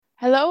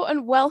Hello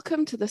and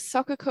welcome to the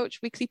Soccer Coach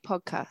Weekly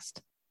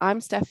podcast.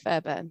 I'm Steph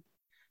Fairbairn.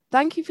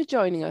 Thank you for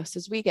joining us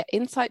as we get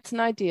insights and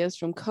ideas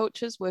from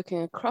coaches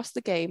working across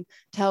the game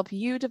to help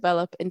you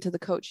develop into the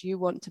coach you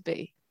want to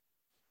be.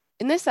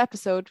 In this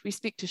episode, we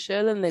speak to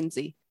Sherlyn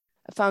Lindsay,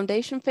 a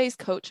foundation phase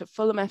coach at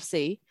Fulham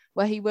FC,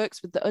 where he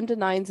works with the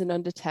under-9s and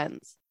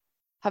under-10s.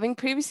 Having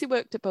previously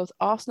worked at both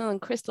Arsenal and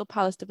Crystal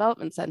Palace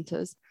development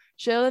centres,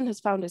 Sherlyn has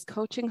found his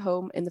coaching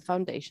home in the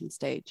foundation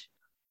stage.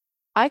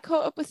 I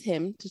caught up with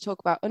him to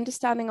talk about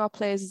understanding our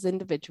players as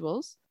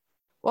individuals,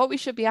 what we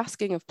should be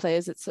asking of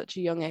players at such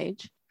a young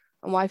age,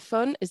 and why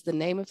fun is the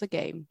name of the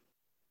game.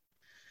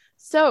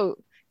 So,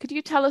 could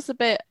you tell us a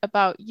bit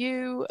about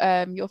you,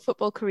 your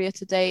football career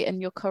today,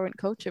 and your current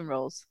coaching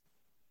roles?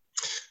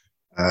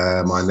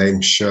 My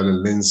name's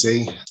Sherlyn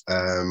Lindsay.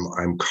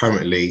 I'm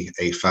currently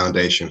a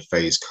foundation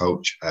phase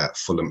coach at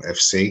Fulham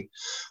FC.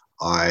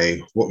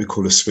 What we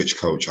call a switch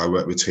coach. I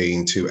work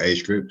between two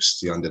age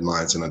groups, the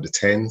under-9s and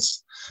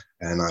under-10s.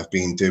 And I've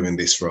been doing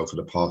this role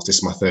this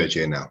is my third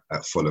year now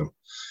at Fulham.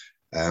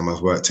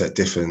 I've worked at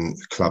different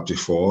clubs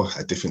before,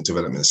 at different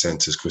development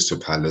centres, Crystal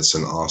Palace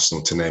and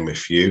Arsenal, to name a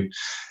few.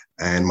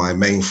 And my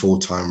main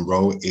full-time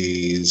role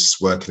is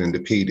working in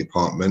the PE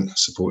department,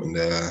 supporting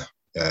the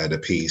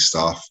PE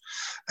staff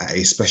at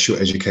a special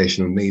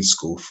educational needs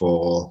school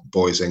for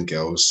boys and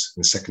girls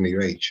in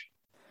secondary age.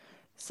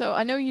 So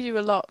I know you do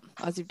a lot,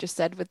 as you've just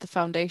said, with the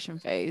foundation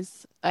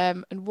phase.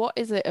 And what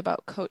is it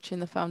about coaching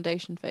the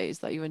foundation phase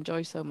that you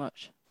enjoy so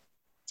much?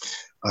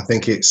 I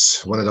think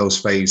it's one of those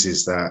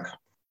phases that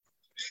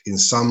in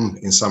some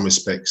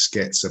respects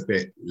gets a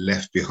bit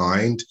left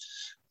behind,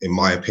 in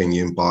my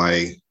opinion,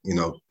 by,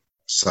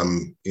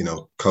 some,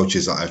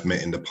 coaches that I've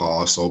met in the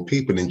past or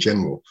people in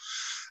general.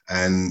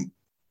 And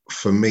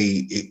for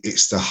me,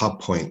 it's the hub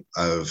point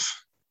of,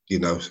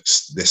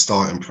 the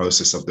starting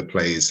process of the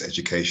player's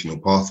educational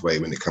pathway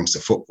when it comes to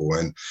football.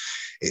 And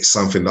it's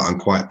something that I'm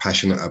quite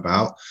passionate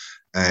about.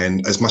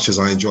 And as much as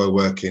I enjoy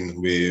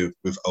working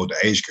with older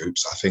age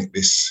groups, I think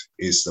this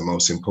is the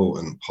most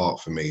important part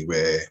for me,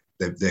 where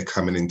they're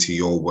coming into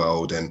your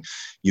world and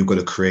you've got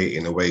to create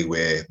in a way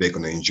where they're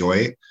going to enjoy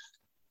it,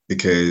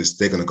 because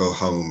they're going to go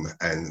home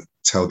and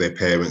tell their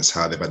parents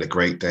how they've had a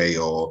great day.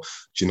 Or,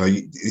 for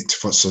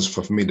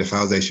me, the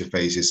foundation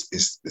phase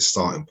is the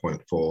starting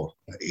point for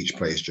each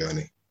player's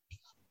journey.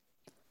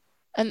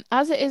 And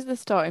as it is the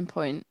starting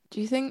point,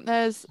 do you think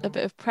there's a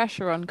bit of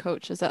pressure on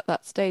coaches at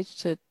that stage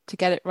to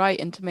get it right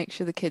and to make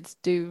sure the kids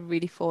do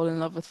really fall in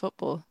love with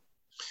football?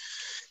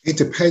 It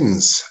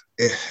depends.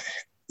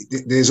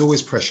 There's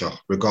always pressure,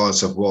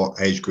 regardless of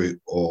what age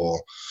group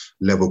or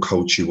level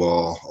coach you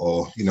are,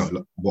 or,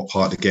 what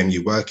part of the game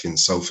you work in.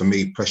 So for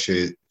me,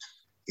 pressure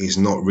is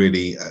not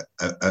really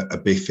a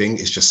big thing.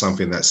 It's just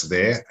something that's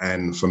there.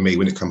 And for me,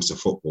 when it comes to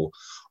football,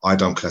 I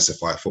don't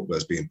classify football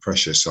as being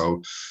pressure.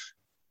 So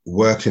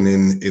working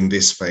in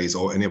this phase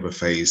or any other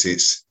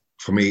phase,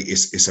 for me,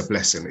 it's a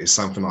blessing. It's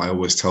something I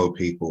always tell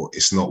people.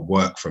 It's not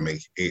work for me.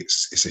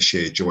 It's a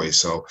sheer joy.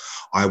 So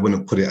I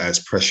wouldn't put it as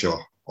pressure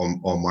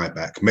on my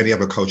back. Many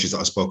other coaches that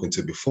I've spoken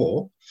to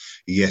before,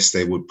 yes,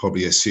 they would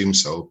probably assume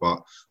so.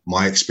 But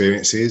my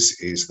experience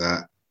is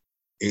that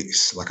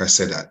it's, like I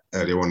said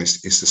earlier on,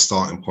 it's the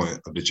starting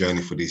point of the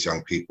journey for these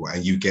young people,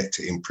 and you get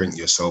to imprint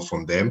yourself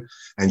on them,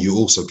 and you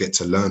also get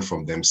to learn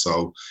from them.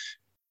 So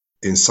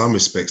in some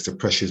respects, the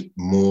pressure is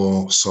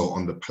more so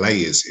on the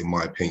players, in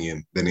my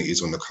opinion, than it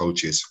is on the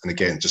coaches. And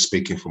again, just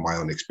speaking from my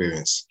own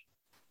experience.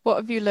 What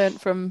have you learned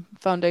from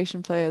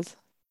foundation players?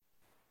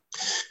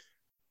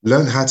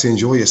 Learn how to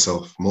enjoy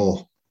yourself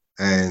more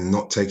and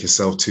not take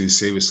yourself too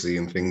seriously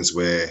in things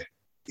where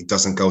it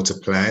doesn't go to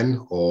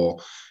plan. Or,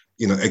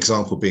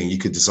 example being, you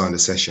could design a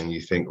session,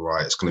 you think,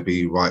 right, it's going to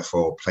be right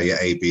for player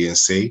A, B, and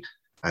C.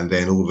 And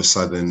then all of a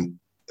sudden,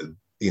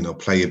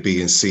 player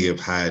B and C have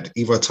had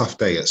either a tough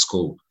day at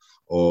school,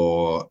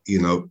 or,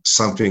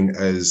 something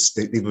as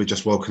they've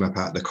just woken up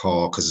out of the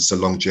car because it's a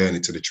long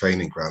journey to the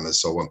training ground and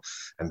so on.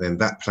 And then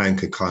that plan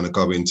could kind of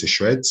go into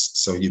shreds.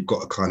 So you've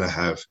got to kind of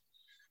have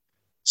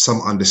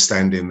some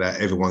understanding that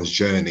everyone's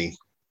journey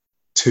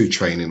to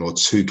training or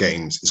to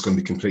games is going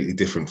to be completely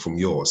different from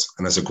yours.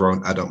 And as a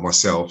grown adult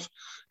myself,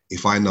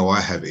 if I know I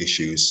have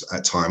issues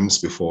at times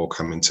before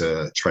coming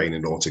to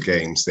training or to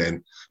games,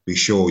 then be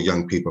sure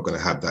young people are going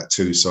to have that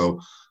too. So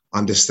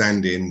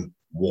understanding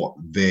what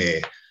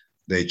their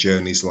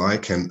journey's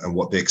like and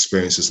what their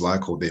experience is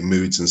like, or their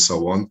moods and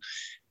so on,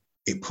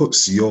 it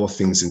puts your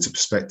things into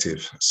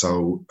perspective.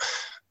 So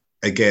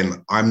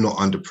again, I'm not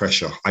under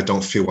pressure. I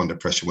don't feel under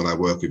pressure when I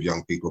work with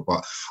young people.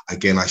 But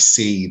again, I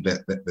see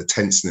that the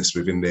tenseness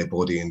within their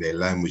body and their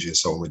language and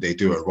so on when they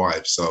do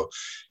arrive. So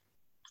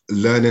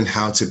learning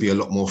how to be a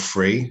lot more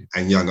free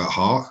and young at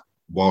heart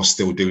while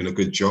still doing a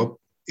good job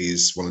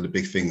is one of the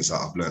big things that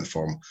I've learned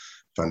from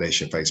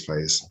foundation phase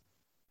players.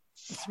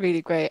 It's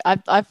really great.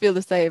 I feel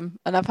the same.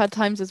 And I've had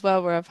times as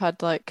well where I've had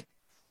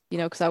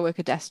because I work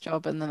a desk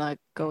job and then I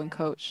go and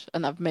coach,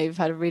 and I've maybe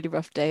had a really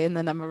rough day, and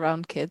then I'm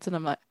around kids and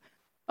I'm like,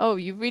 oh,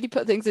 you really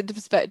put things into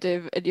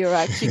perspective, and you're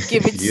actually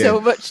giving so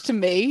much to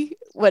me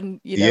when,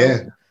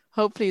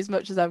 hopefully as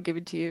much as I'm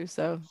giving to you.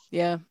 So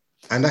yeah.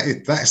 And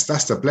that's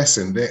the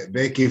blessing.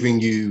 They're giving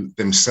you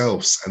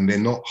themselves, and they're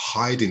not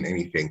hiding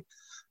anything.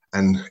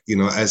 And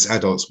as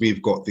adults,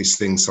 we've got this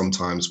thing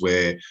sometimes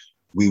where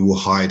we will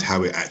hide how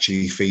we're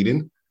actually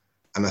feeling.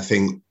 And I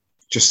think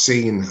just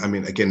seeing, I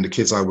mean, again, the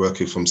kids I work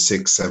with from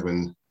 6,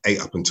 7,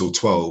 8 up until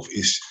 12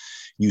 is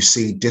you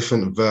see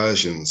different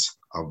versions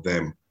of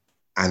them.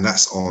 And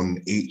that's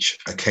on each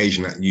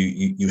occasion that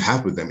you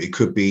have with them. It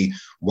could be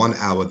 1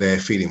 hour they're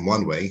feeling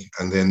one way,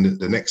 and then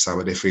the next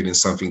hour they're feeling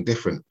something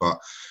different. But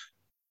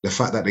the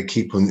fact that they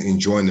keep on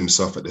enjoying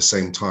themselves at the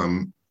same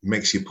time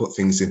makes you put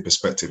things in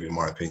perspective, in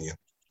my opinion.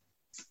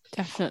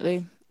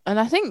 Definitely. And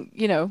I think,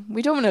 we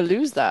don't want to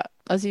lose that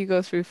as you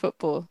go through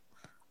football.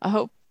 I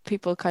hope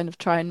people kind of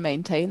try and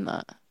maintain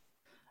that.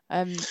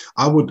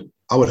 I would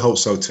hope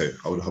so too.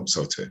 I would hope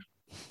so too.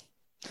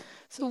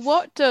 So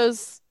what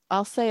does,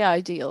 I'll say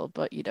ideal,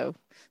 but there's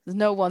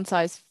no one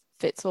size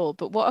fits all,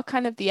 but what are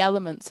kind of the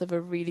elements of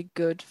a really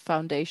good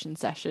foundation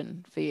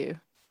session for you?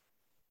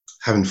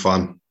 Having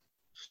fun.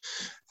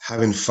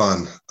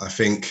 I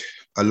think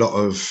a lot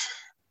of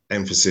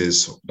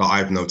emphasis that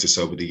I've noticed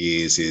over the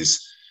years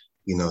is,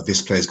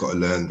 this player's got to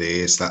learn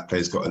this, that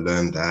player's got to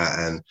learn that.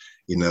 And,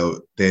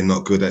 they're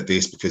not good at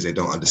this because they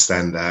don't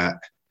understand that.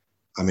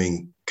 I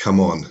mean, come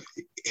on.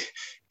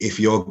 If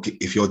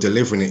you're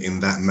delivering it in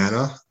that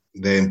manner,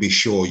 then be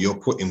sure you're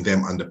putting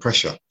them under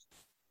pressure,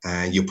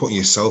 and you're putting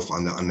yourself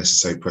under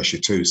unnecessary pressure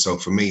too. So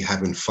for me,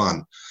 having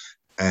fun,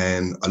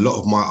 and a lot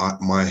of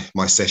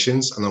my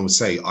sessions, and I would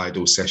say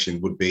ideal session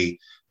would be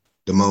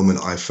the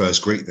moment I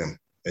first greet them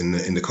in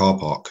the car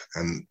park,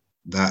 and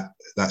that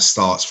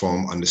starts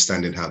from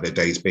understanding how their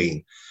day's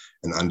been,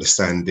 and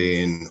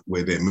understanding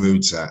where their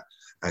mood's at,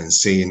 and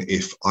seeing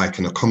if I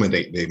can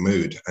accommodate their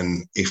mood,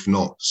 and if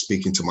not,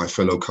 speaking to my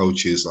fellow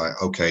coaches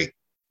like, okay,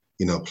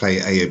 play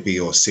A or B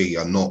or C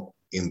are not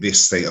in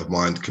this state of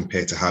mind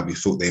compared to how we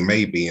thought they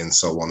may be, and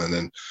so on. And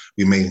then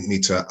we may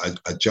need to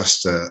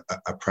adjust a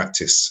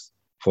practice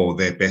for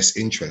their best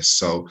interests.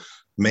 So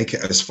make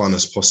it as fun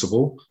as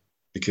possible,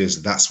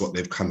 because that's what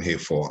they've come here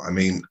for. I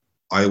mean,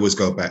 I always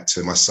go back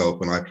to myself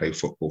when I play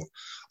football.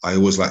 I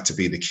always like to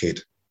be the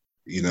kid.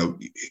 No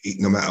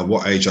matter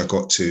what age I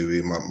got to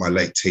in my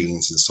late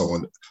teens and so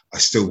on, I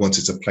still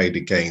wanted to play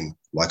the game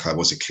like I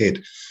was a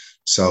kid.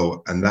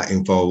 So, and that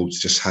involves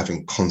just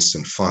having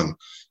constant fun.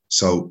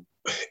 So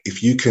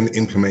if you can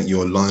implement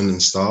your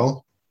learning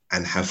style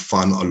and have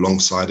fun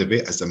alongside of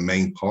it as the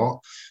main part,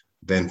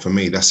 then for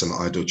me, that's an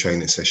ideal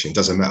training session. It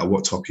doesn't matter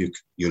what topic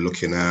you're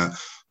looking at,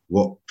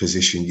 what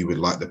position you would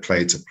like the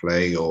player to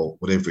play, or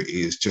whatever it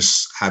is,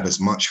 just have as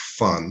much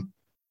fun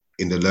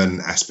in the learning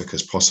aspect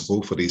as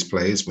possible for these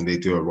players when they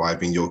do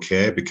arrive in your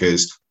care.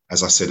 Because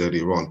as I said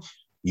earlier on,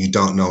 you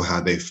don't know how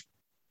they've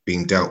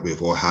been dealt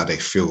with or how they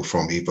feel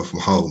from either from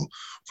home,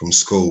 from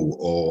school,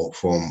 or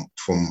from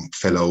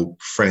fellow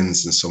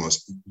friends and so on.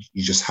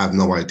 You just have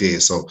no idea.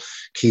 So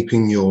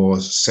keeping your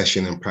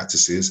session and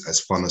practices as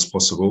fun as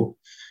possible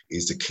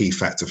is the key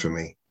factor for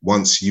me.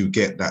 Once you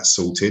get that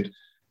sorted,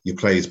 your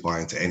players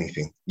buy into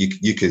anything.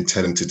 You can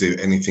tell them to do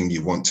anything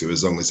you want to,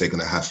 as long as they're going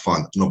to have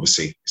fun. And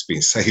obviously it's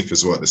being safe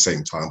as well at the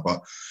same time,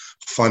 but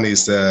fun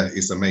is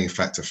the main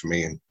factor for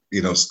me. And,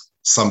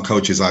 some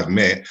coaches I've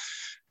met,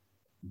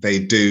 they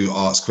do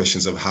ask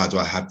questions of how do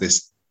I have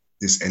this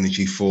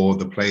energy for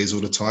the players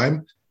all the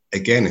time?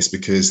 Again, it's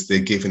because they're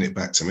giving it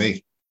back to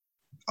me.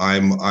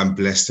 I'm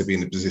blessed to be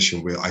in a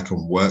position where I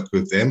can work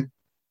with them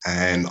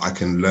and I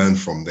can learn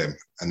from them.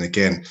 And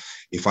again,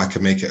 if I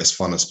can make it as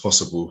fun as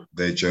possible,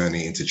 their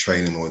journey into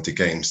training or into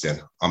games,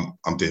 then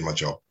I'm doing my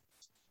job.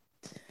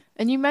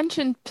 And you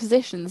mentioned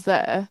positions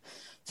there.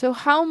 So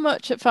how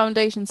much at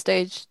foundation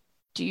stage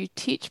do you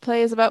teach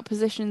players about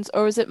positions,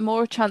 or is it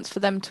more a chance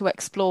for them to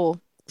explore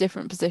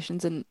different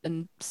positions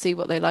and see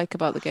what they like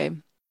about the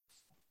game?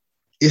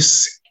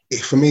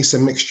 For me, it's a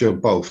mixture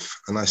of both.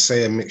 And I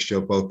say a mixture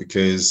of both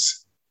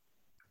because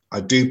I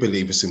do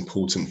believe it's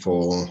important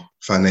for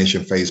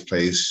foundation phase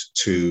players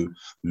to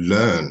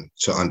learn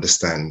to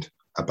understand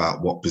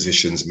about what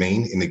positions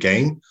mean in the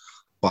game,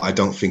 but I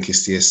don't think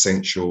it's the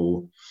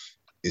essential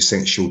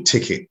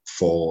ticket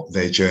for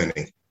their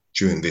journey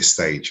during this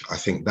stage. I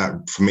think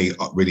that for me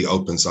really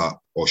opens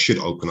up, or should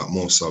open up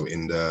more so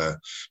in the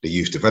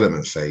youth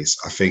development phase.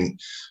 I think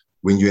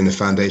when you're in the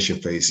foundation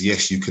phase,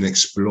 yes, you can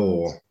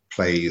explore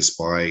players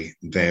by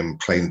them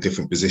playing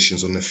different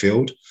positions on the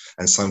field,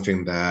 and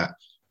something that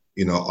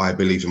I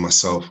believe in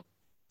myself.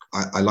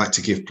 I like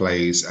to give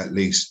players at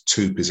least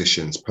 2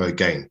 positions per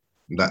game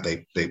that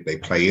they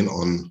play in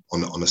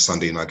on a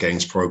Sunday night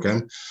games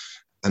program.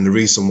 And the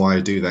reason why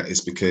I do that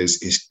is because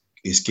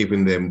it's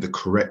giving them the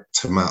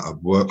correct amount of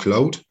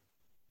workload,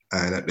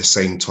 and at the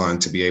same time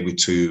to be able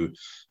to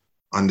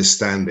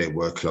understand their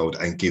workload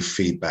and give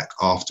feedback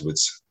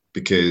afterwards.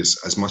 Because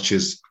as much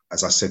as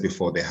I said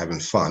before, they're having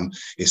fun,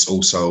 it's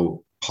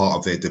also part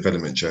of their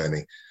development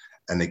journey.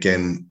 And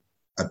again,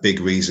 a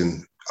big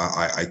reason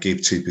I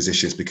give 2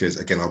 positions, because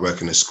again, I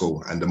work in a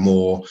school, and the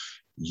more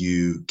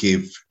you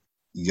give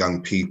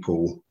young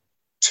people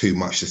too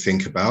much to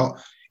think about,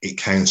 it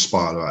can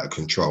spiral out of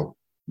control.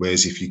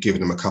 Whereas if you give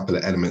them a couple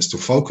of elements to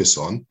focus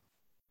on,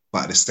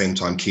 but at the same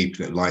time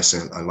keeping it light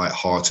and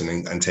light-hearted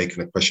and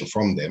taking the pressure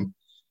from them,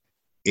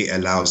 it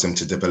allows them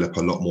to develop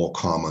a lot more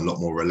calm and a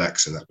lot more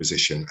relaxed in that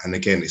position. And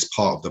again, it's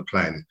part of the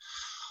plan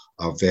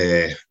of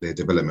their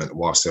development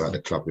whilst they're at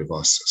the club with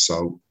us.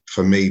 So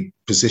for me,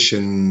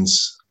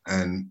 positions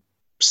and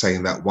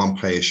saying that one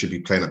player should be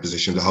playing that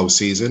position the whole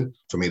season,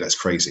 for me, that's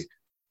crazy.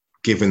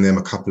 Giving them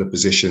a couple of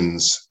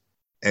positions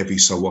every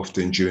so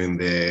often during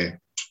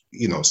their,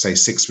 say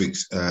 6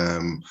 weeks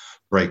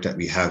break that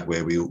we have,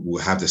 where we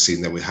will have the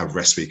season, then we have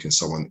rest week and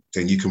so on,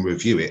 then you can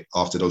review it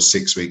after those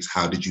 6 weeks.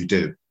 How did you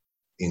do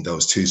in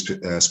those two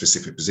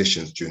specific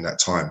positions during that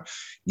time?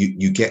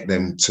 You get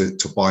them to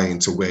buy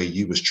into where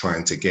you was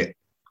trying to get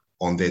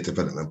on their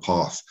development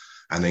path.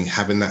 And then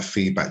having that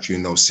feedback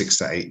during those 6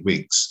 to 8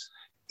 weeks,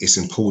 it's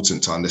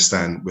important to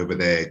understand whether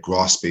they're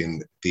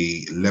grasping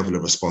the level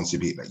of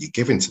responsibility that you're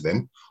giving to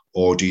them,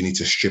 or do you need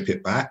to strip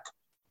it back,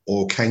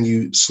 or can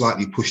you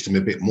slightly push them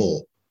a bit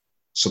more?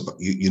 So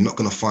you're not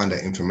going to find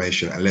that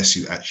information unless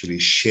you actually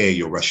share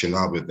your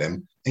rationale with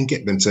them and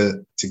get them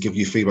to give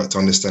you feedback to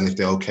understand if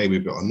they're okay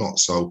with it or not.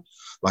 So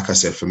like I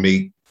said, for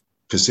me,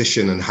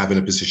 position and having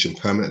a position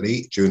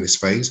permanently during this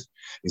phase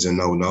is a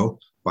no-no,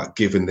 but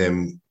giving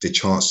them the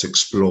chance to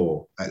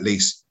explore at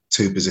least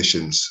 2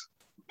 positions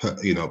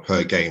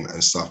per game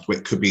and stuff, where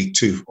it could be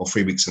 2 or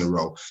 3 weeks in a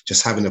row,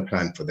 just having a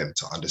plan for them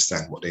to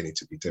understand what they need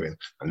to be doing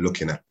and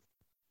looking at.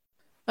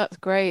 That's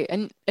great.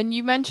 And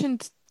you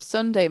mentioned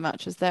Sunday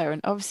matches there,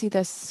 and obviously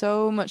there's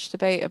so much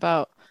debate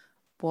about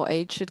what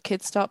age should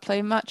kids start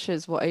playing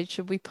matches, what age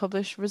should we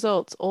publish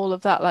results, all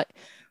of that. Like,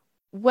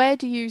 where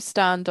do you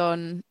stand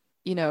on,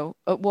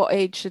 at what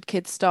age should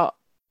kids start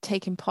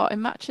taking part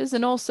in matches?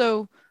 And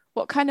also,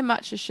 what kind of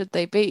matches should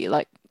they be?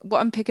 Like, what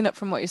I'm picking up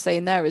from what you're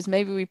saying there is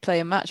maybe we play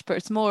a match, but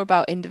it's more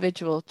about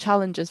individual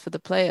challenges for the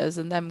players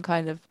and them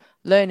kind of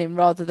learning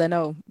rather than,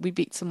 oh, we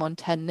beat someone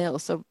 10-0.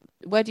 So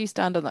where do you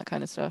stand on that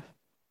kind of stuff?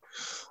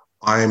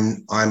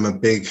 I'm a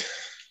big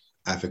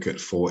advocate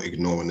for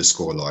ignoring the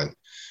scoreline.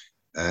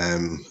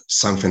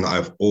 Something that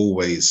I've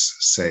always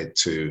said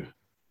to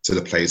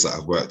the players that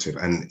I've worked with,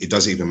 and it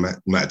doesn't even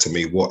matter to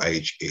me what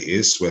age it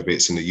is, whether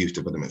it's in the youth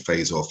development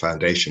phase or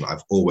foundation. I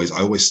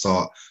always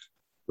start,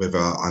 whether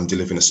I'm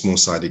delivering a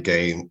small-sided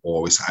game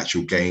or it's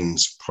actual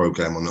games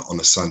program on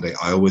a Sunday,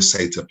 I always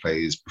say to the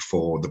players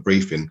before the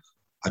briefing,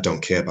 I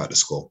don't care about the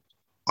score.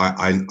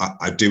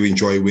 I do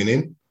enjoy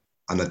winning,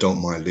 and I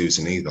don't mind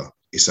losing either.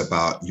 It's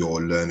about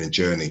your learning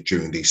journey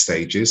during these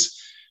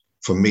stages.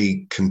 For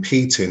me,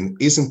 competing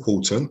is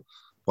important,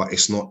 but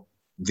it's not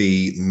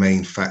the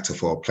main factor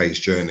for a player's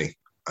journey.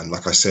 And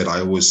like I said, I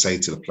always say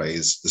to the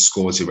players, the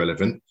score is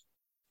irrelevant.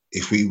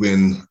 If we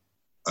win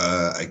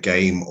a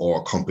game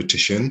or a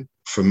competition,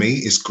 for me,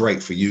 it's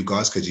great for you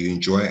guys because you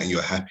enjoy it and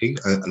you're happy,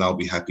 and I'll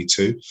be happy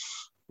too.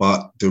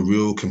 But the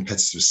real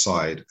competitive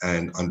side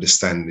and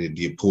understanding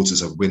the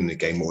importance of winning a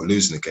game or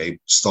losing a game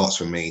starts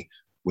for me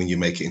when you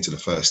make it into the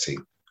first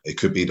team. It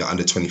could be the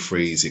under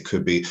 23s. It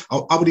could be,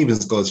 I would even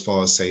go as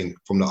far as saying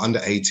from the under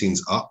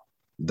 18s up,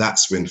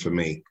 that's when for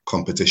me,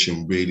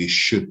 competition really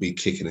should be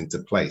kicking into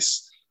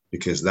place,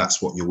 because that's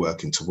what you're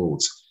working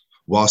towards.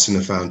 Whilst in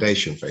the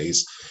foundation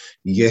phase,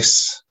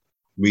 yes,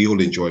 we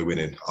all enjoy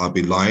winning. I'd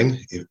be lying,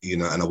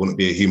 and I wouldn't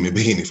be a human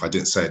being if I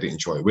didn't say I didn't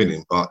enjoy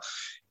winning, but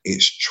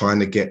it's trying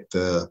to get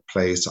the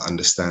players to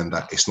understand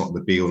that it's not the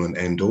be all and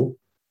end all.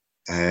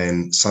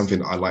 And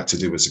something I like to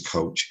do as a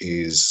coach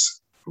is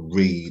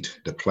read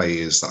the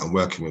players that I'm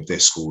working with, their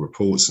school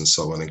reports and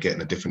so on, and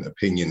getting a different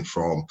opinion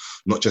from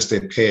not just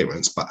their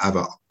parents, but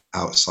other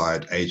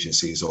outside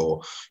agencies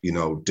or,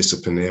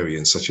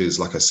 disciplinarians, such as,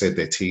 like I said,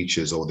 their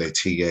teachers or their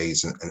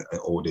TAs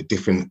or the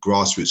different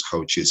grassroots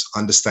coaches,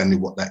 understanding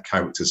what that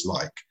character's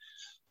like,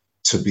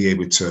 to be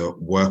able to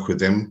work with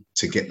them,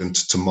 to get them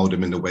to mold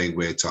them in a way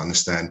where to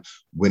understand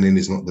winning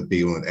is not the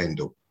be all and end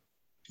all.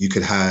 You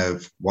could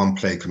have one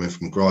player coming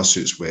from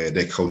grassroots where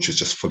their coaches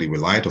just fully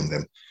relied on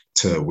them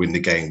to win the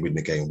game.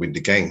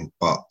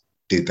 But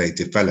did they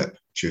develop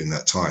during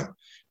that time?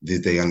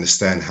 Did they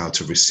understand how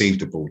to receive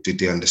the ball? Did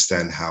they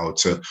understand how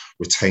to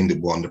retain the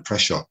ball under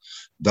pressure?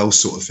 Those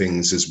sort of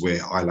things is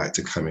where I like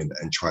to come in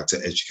and try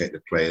to educate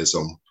the players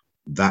on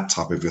that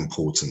type of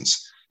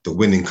importance. The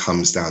winning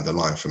comes down the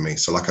line for me.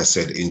 So like I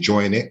said,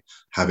 enjoying it,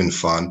 having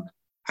fun,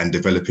 and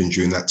developing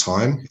during that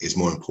time is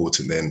more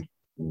important than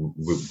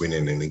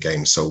winning in the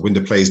game. So when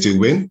the players do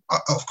win,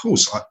 of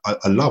course,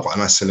 I love it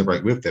and I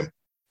celebrate with them.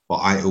 But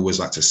I always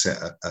like to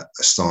set a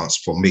stance.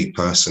 For me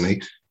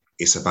personally,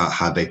 it's about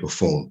how they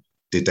perform.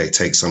 Did they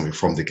take something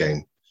from the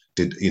game?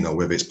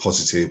 Whether it's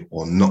positive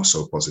or not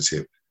so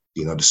positive.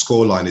 The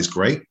scoreline is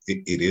great.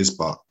 It is,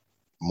 but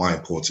my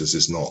importance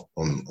is not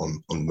on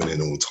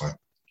winning all the time.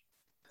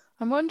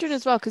 I'm wondering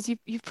as well, because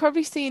you've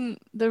probably seen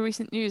the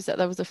recent news that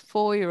there was a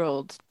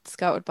 4-year-old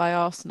scouted by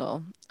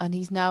Arsenal, and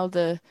he's now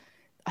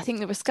I think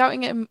they were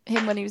scouting him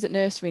when he was at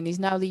nursery, and he's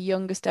now the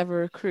youngest ever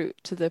recruit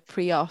to the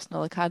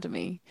pre-Arsenal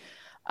academy.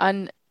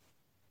 And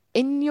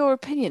in your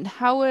opinion,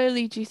 how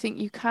early do you think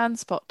you can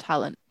spot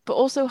talent But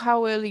also,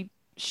 how early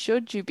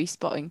should you be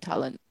spotting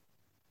talent?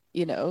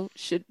 You know,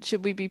 should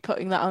we be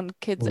putting that on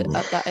kids at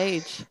that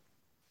age?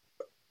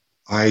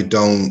 I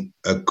don't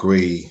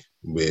agree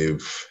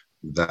with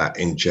that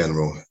in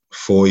general.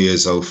 4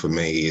 years old for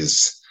me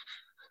is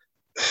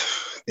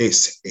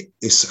it's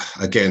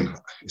again,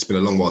 it's been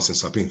a long while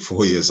since I've been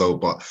 4 years old,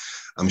 but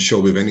I'm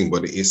sure with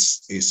anybody,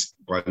 it's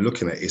by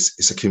looking at it,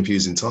 it's a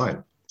confusing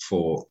time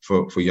for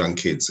young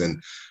kids,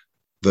 and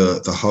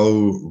the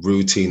whole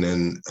routine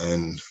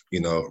and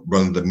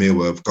run of the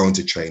mill of going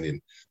to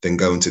training, then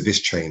going to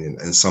this training,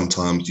 and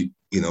sometimes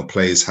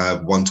players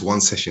have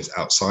one-to-one sessions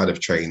outside of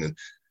training,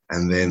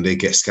 and then they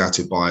get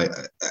scouted by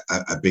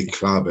a big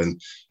club,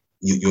 and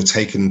you're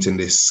taken into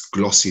this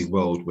glossy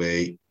world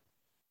where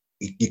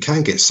you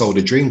can get sold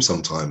a dream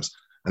sometimes.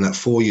 And at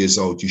 4 years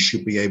old, you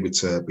should be able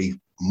to be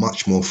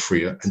much more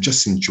freer and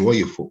just enjoy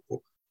your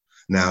football.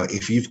 Now,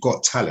 if you've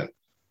got talent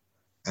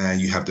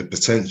and you have the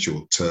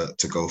potential to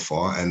go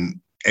far, and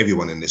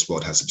everyone in this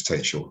world has the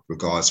potential,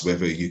 regardless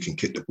whether you can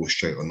kick the ball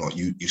straight or not,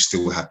 you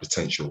still have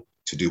potential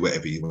to do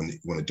whatever you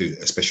want to do,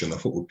 especially on a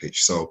football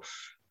pitch. So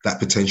that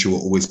potential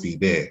will always be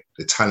there.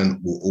 The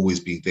talent will always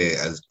be there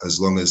as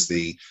long as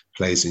the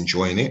players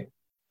enjoying it.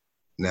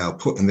 Now,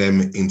 putting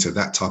them into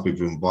that type of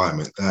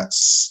environment,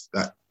 that's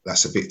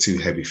a bit too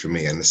heavy for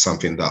me, and it's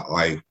something that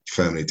I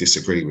firmly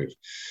disagree with.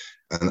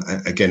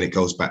 And again, it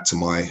goes back to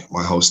my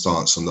whole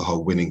stance on the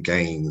whole winning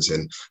games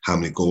and how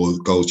many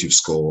goals you've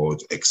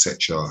scored,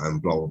 etc.,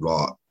 and blah blah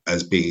blah,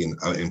 as being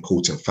an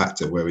important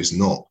factor. Whereas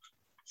not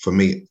for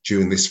me,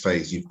 during this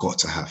phase, you've got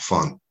to have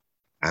fun,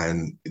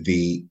 and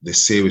the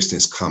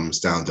seriousness comes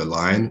down the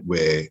line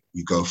where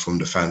you go from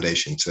the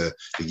foundation to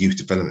the youth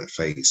development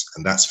phase,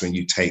 and that's when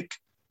you take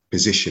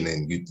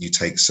positioning, you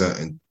take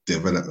certain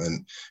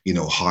development,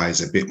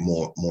 highs a bit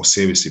more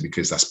seriously,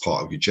 because that's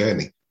part of your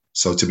journey.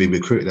 So to be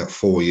recruited at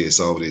 4 years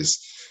old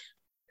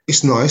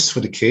it's nice for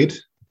the kid,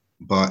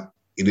 but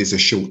it is a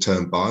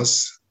short-term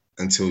buzz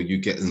until you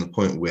get in the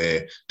point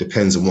where,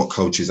 depends on what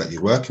coaches that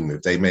you're working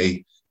with, they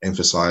may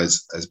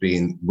emphasize as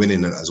being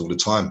winning as all the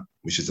time,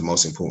 which is the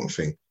most important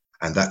thing.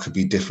 And that could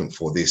be different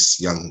for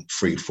this young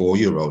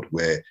 3-4-year-old,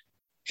 where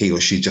he or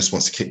she just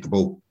wants to kick the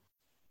ball.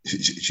 Do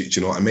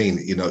you know what I mean?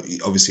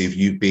 Obviously, if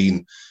you've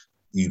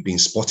been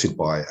spotted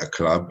by a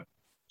club,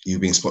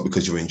 you've been spotted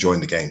because you're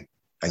enjoying the game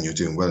and you're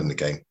doing well in the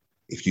game.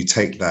 If you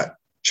take that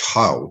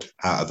child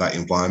out of that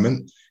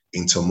environment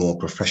into a more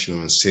professional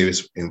and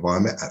serious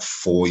environment at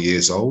 4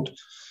 years old,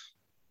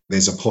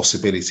 there's a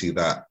possibility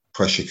that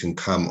pressure can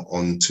come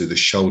onto the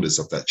shoulders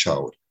of that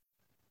child,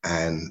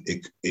 and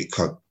it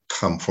could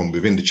come from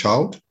within the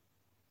child,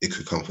 it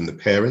could come from the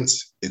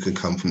parents, it could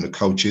come from the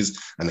coaches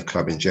and the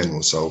club in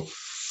general. So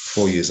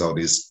 4 years old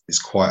is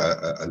quite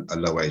a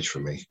low age for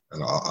me,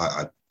 and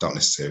I don't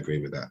necessarily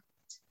agree with that.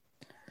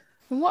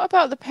 And what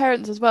about the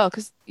parents as well?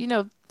 Because,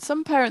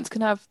 some parents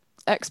can have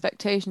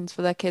expectations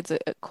for their kids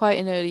at quite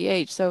an early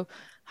age. So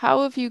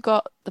how have you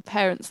got the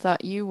parents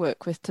that you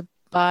work with to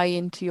buy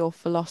into your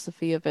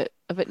philosophy of it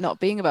not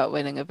being about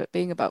winning, of it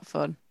being about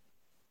fun?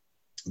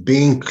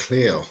 Being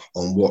clear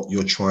on what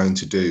you're trying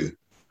to do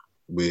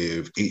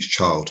with each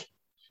child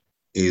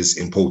is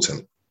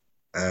important.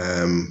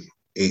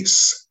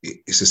 It's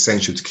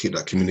essential to keep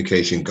that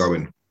communication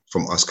going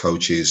from us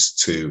coaches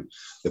to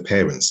the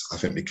parents, I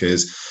think,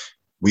 because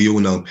we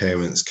all know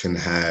parents can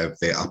have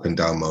their up and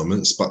down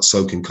moments, but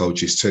so can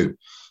coaches too.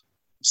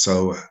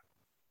 So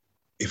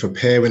if a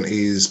parent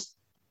is,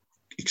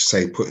 you could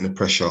say, putting the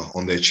pressure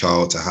on their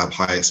child to have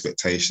high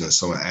expectations and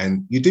so on,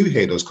 and you do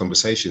hear those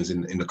conversations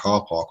in the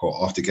car park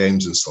or after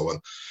games and so on,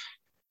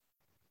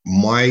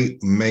 my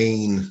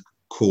main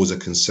cause of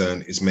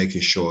concern is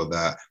making sure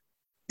that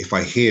if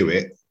I hear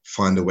it,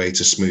 find a way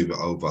to smooth it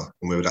over,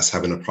 and whether that's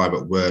having a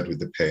private word with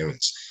the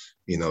parents,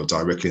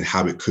 directly, and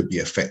how it could be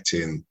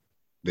affecting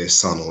their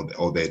son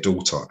or their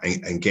daughter,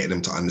 and getting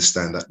them to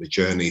understand that the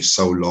journey is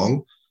so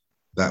long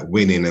that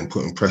winning and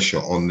putting pressure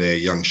on their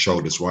young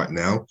shoulders right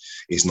now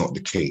is not the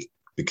key,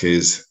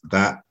 because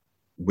that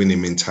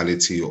winning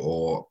mentality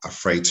or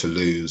afraid to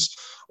lose,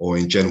 or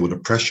in general the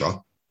pressure,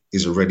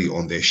 is already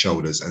on their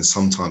shoulders, and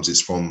sometimes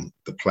it's from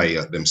the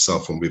player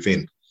themselves from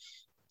within.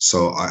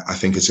 So I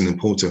think it's an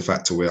important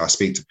factor where I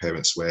speak to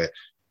parents, where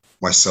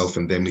myself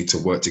and them need to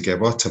work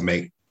together to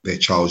make their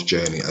child's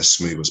journey as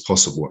smooth as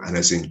possible and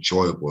as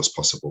enjoyable as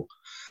possible.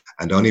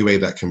 And the only way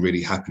that can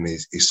really happen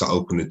is to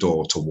open the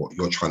door to what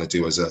you're trying to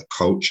do as a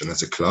coach and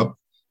as a club,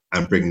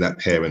 and bring that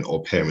parent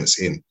or parents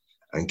in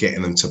and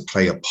getting them to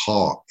play a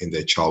part in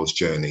their child's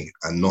journey,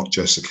 and not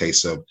just a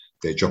case of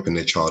they're dropping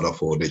their child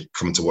off or they're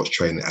coming to watch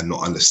training and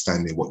not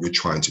understanding what you're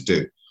trying to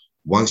do.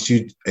 Once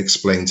you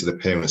explain to the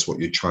parents what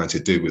you're trying to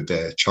do with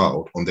their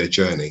child on their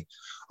journey,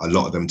 a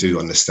lot of them do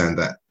understand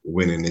that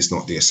winning is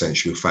not the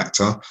essential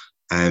factor,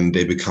 and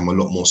they become a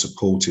lot more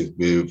supportive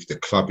with the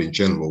club in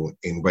general,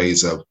 in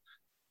ways of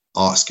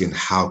asking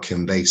how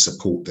can they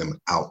support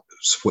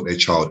their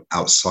child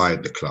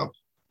outside the club,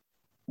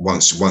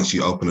 once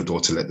you open the door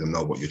to let them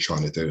know what you're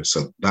trying to do.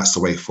 So that's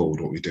the way forward,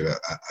 what we do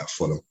at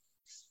Fulham.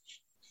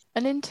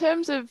 And in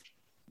terms of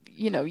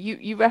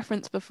you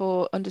referenced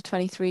before under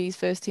 23s,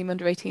 first team,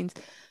 under 18s.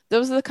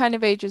 Those are the kind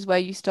of ages where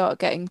you start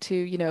getting to,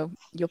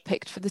 you're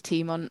picked for the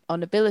team on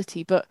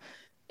ability. But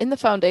in the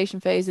foundation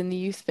phase, in the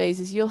youth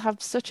phases, you'll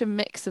have such a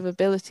mix of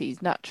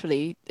abilities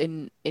naturally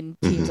in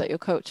teams that you're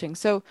coaching.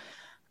 So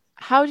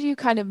how do you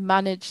kind of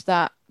manage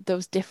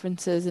those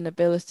differences in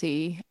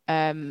ability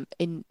in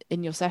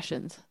your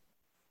sessions?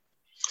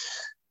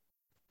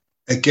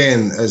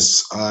 Again,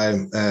 as I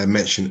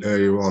mentioned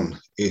earlier on,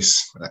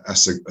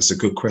 that's a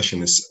good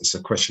question. It's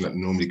a question that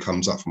normally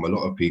comes up from a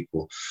lot of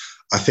people.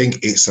 I think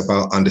it's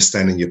about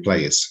understanding your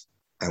players.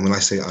 And when I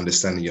say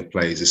understanding your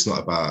players, it's not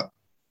about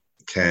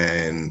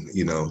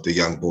the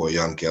young boy,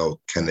 young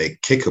girl, can they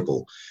kick a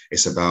ball?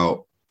 It's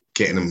about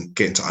getting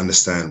to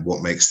understand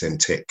what makes them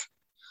tick.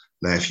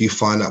 Now, if you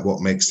find out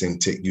what makes them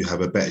tick, you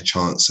have a better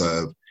chance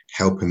of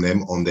helping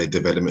them on their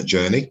development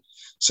journey.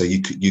 So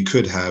you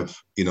could have,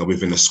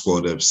 within a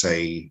squad of,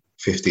 say,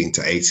 15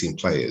 to 18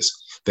 players,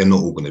 they're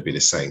not all going to be the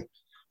same.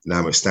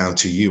 Now it's down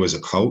to you as a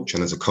coach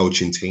and as a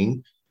coaching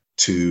team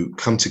to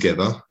come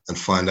together and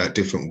find out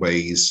different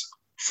ways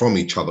from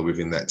each other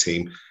within that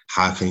team.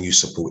 How can you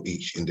support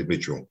each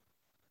individual?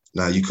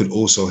 Now, you could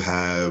also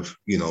have,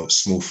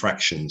 small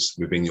fractions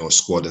within your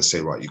squad and say,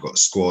 right, you've got a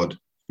squad,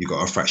 you've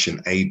got a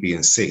fraction A, B,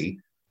 and C,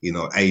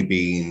 A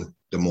being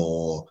the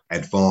more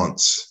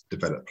advanced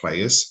developed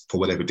players for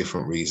whatever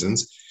different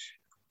reasons,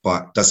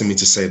 but doesn't mean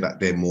to say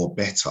that they're more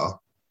better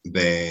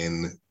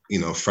than,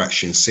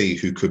 fraction C,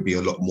 who could be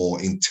a lot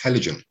more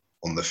intelligent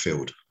on the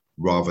field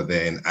rather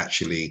than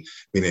actually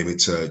being able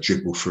to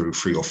dribble through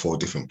 3 or 4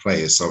 different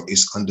players. So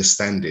it's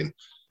understanding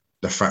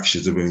the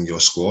fractions within your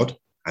squad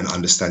and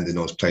understanding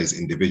those players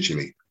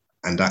individually.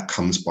 And that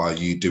comes by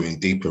you doing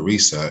deeper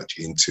research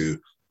into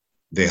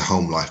their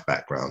home life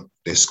background,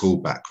 their school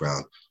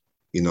background,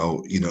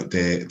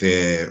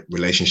 their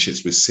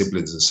relationships with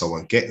siblings and so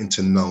on. Getting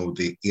to know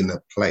the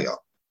inner player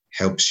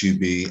helps you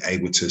be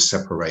able to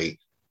separate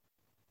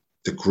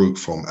the group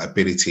from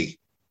ability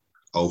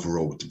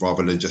overall,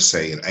 rather than just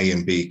saying A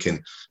and B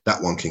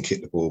that one can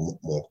kick the ball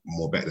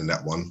more better than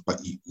that one, but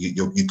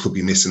you could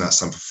be missing out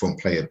something from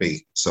player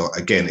B. So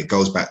again, it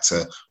goes back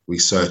to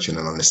researching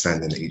and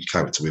understanding each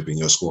character within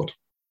your squad.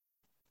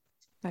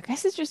 I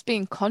guess it's just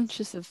being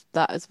conscious of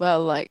that as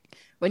well. Like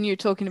when you're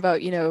talking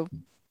about,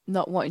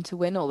 not wanting to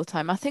win all the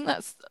time, I think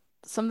that's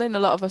something a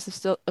lot of us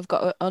have got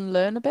to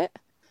unlearn a bit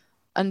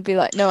and be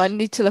like, no, I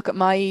need to look at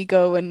my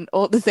ego and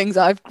all the things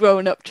I've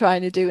grown up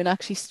trying to do and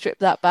actually strip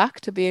that back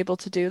to be able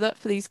to do that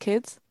for these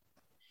kids.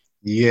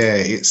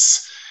 Yeah,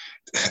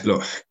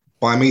 look,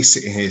 by me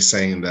sitting here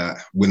saying that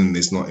winning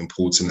is not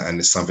important and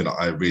it's something that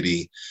I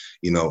really,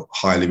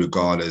 highly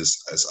regard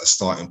as a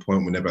starting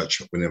point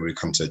whenever we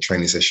come to a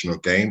training session or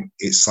game,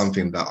 it's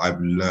something that I've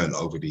learned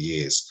over the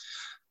years.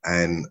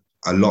 And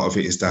a lot of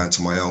it is down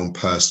to my own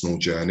personal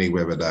journey,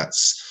 whether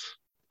that's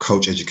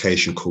coach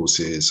education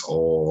courses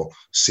or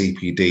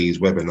CPDs,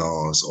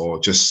 webinars, or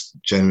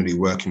just generally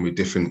working with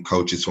different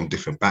coaches from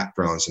different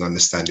backgrounds and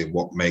understanding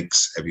what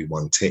makes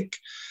everyone tick.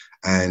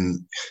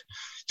 And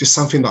just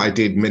something that I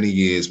did many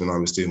years when I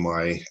was doing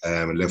my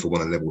level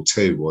 1 and level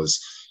 2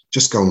 was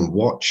just go and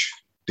watch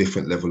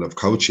different level of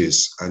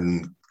coaches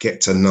and get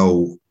to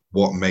know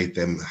what made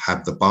them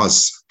have the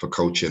buzz for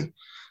coaching.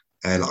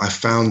 And I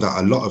found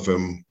that a lot of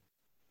them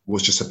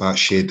was just about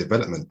sheer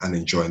development and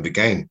enjoying the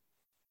game.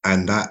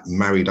 And that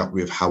married up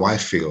with how I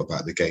feel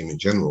about the game in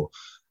general.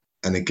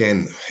 And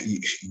again,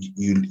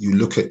 you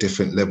look at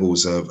different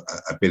levels of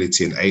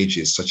ability and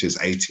ages, such as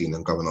 18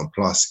 and going on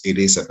plus, it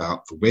is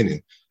about the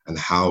winning and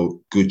how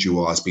good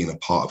you are as being a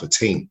part of a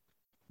team.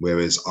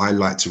 Whereas I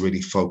like to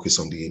really focus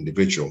on the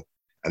individual.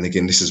 And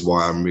again, this is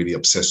why I'm really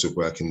obsessed with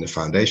working the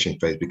foundation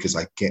phase, because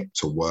I get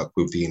to work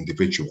with the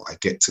individual. I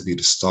get to be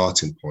the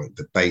starting point,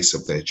 the base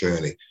of their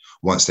journey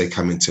once they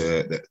come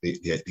into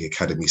the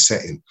academy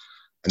setting.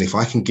 And if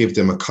I can give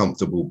them a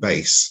comfortable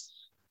base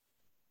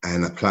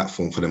and a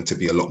platform for them to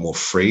be a lot more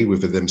free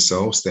with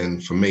themselves,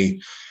 then for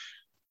me,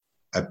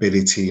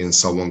 ability and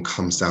so on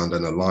comes down the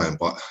line,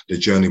 but the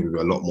journey will be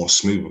a lot more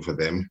smoother for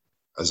them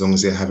as long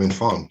as they're having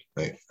fun.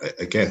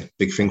 Again,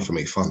 big thing for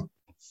me, fun.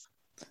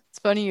 It's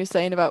funny you're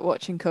saying about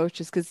watching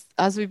coaches, because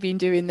as we've been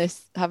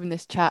having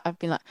this chat, I've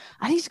been like,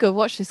 I need to go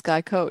watch this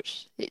guy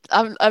coach.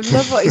 I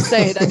love what he's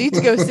saying. I need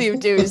to go see him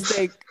do his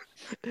thing.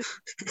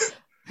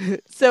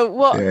 So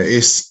what? Yeah,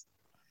 it's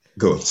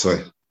good.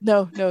 Sorry.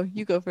 No,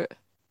 you go for it.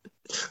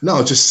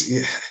 No, just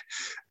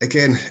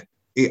again,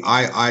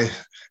 I've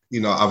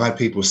had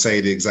people say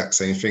the exact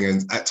same thing,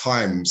 and at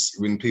times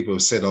when people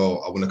have said, "Oh,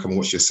 I want to come and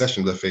watch your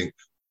sessions," I think,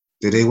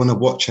 do they want to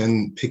watch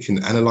and pick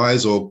and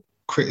analyze or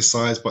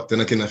criticize? But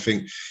then again, I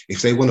think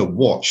if they want to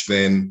watch,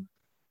 then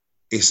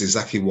it's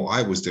exactly what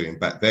I was doing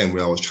back then,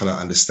 where I was trying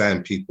to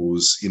understand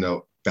people's,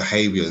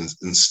 behaviors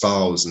and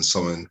styles and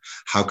so on.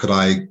 How could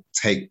I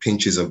take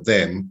pinches of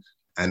them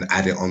and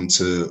add it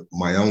onto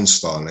my own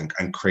style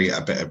and create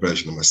a better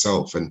version of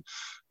myself? And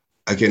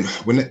again,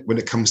 when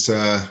it comes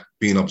to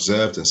being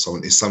observed and so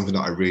on, it's something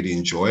that I really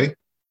enjoy.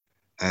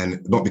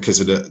 And not because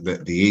of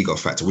the ego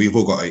factor. We've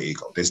all got an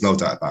ego. There's no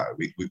doubt about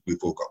it.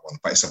 We've all got one,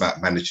 but it's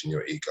about managing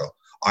your ego.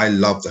 I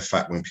love the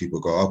fact when people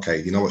go,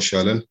 okay, you know what,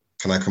 Sherlyn,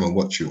 can I come and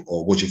watch you?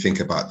 Or what do you think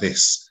about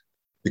this?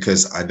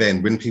 Because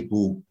when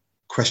people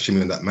question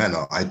me in that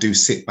manner, I do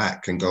sit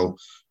back and go,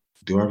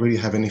 do I really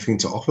have anything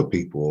to offer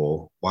people?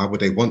 Or why would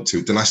they want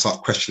to? Then I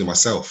start questioning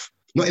myself,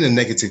 not in a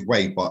negative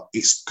way, but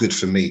it's good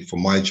for me, for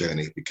my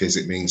journey, because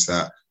it means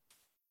that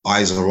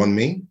eyes are on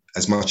me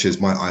as much as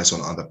my eyes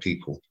on other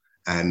people.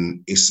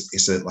 And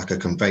it's like a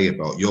conveyor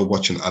belt. You're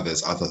watching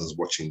others are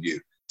watching you.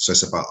 So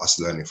it's about us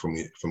learning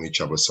from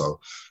each other. So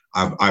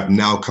I've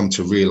now come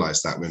to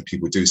realize that when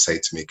people do say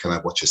to me, can I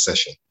watch a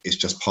session? It's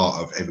just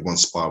part of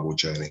everyone's spiral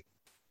journey.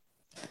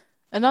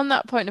 And on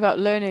that point about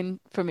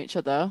learning from each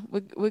other,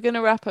 we're going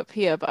to wrap up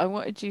here, but I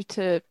wanted you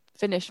to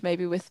finish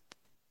maybe with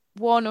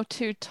one or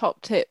two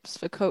top tips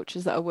for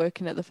coaches that are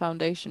working at the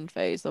foundation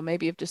phase, or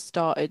maybe have just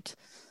started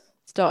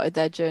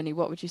their journey.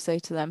 What would you say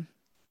to them?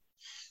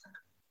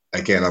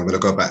 Again, I'm going to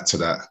go back to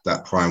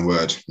that prime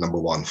word, number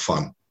one,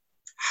 fun.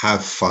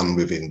 Have fun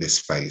within this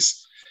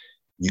phase.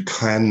 You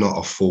cannot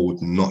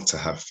afford not to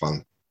have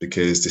fun,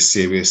 because the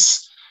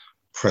serious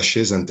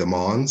pressures and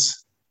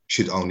demands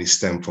should only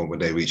stem from when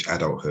they reach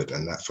adulthood.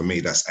 And that, for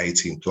me, that's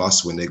 18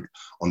 plus, when they're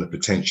on the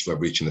potential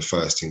of reaching the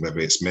first team, whether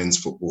it's men's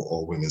football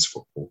or women's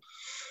football.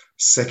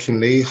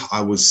 Secondly,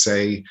 I would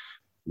say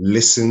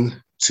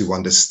listen to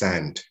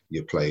understand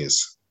your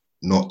players,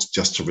 not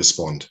just to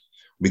respond.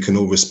 We can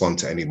all respond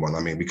to anyone. I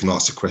mean, we can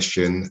ask a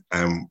question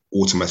and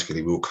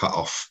automatically we'll cut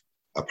off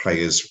a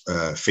player's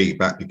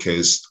feedback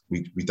because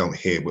we don't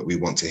hear what we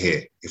want to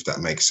hear, if that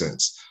makes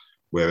sense.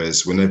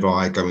 Whereas whenever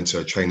I go into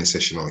a training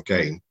session or a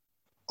game,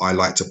 I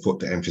like to put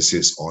the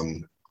emphasis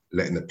on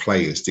letting the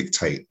players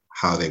dictate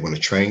how they want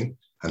to train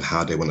and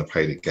how they want to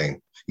play the game.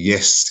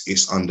 Yes,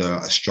 it's under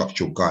a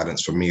structural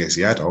guidance from me as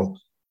the adult,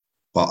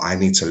 but I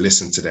need to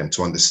listen to them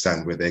to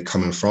understand where they're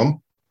coming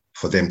from,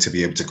 for them to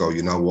be able to go,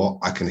 you know what,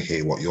 I can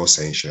hear what you're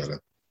saying, Sherlyn.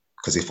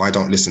 Because if I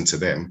don't listen to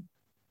them,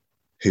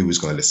 who is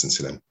going to listen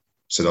to them?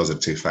 So those are the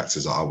two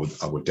factors that I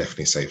would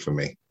definitely say for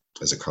me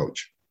as a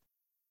coach.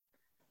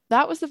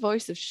 That was the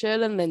voice of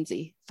Sherlyn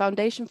Lindsay,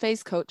 foundation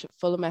phase coach at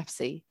Fulham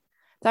FC.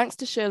 Thanks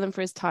to Sherlyn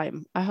for his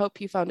time. I hope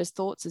you found his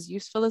thoughts as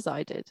useful as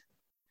I did.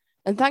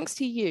 And thanks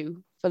to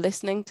you for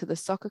listening to the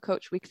Soccer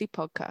Coach Weekly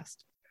podcast.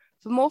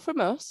 For more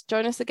from us,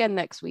 join us again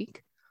next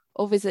week,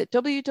 or visit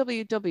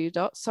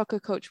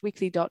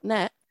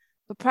www.soccercoachweekly.net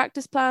for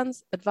practice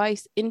plans,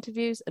 advice,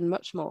 interviews, and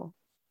much more.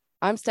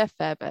 I'm Steph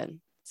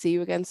Fairbairn. See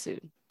you again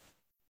soon.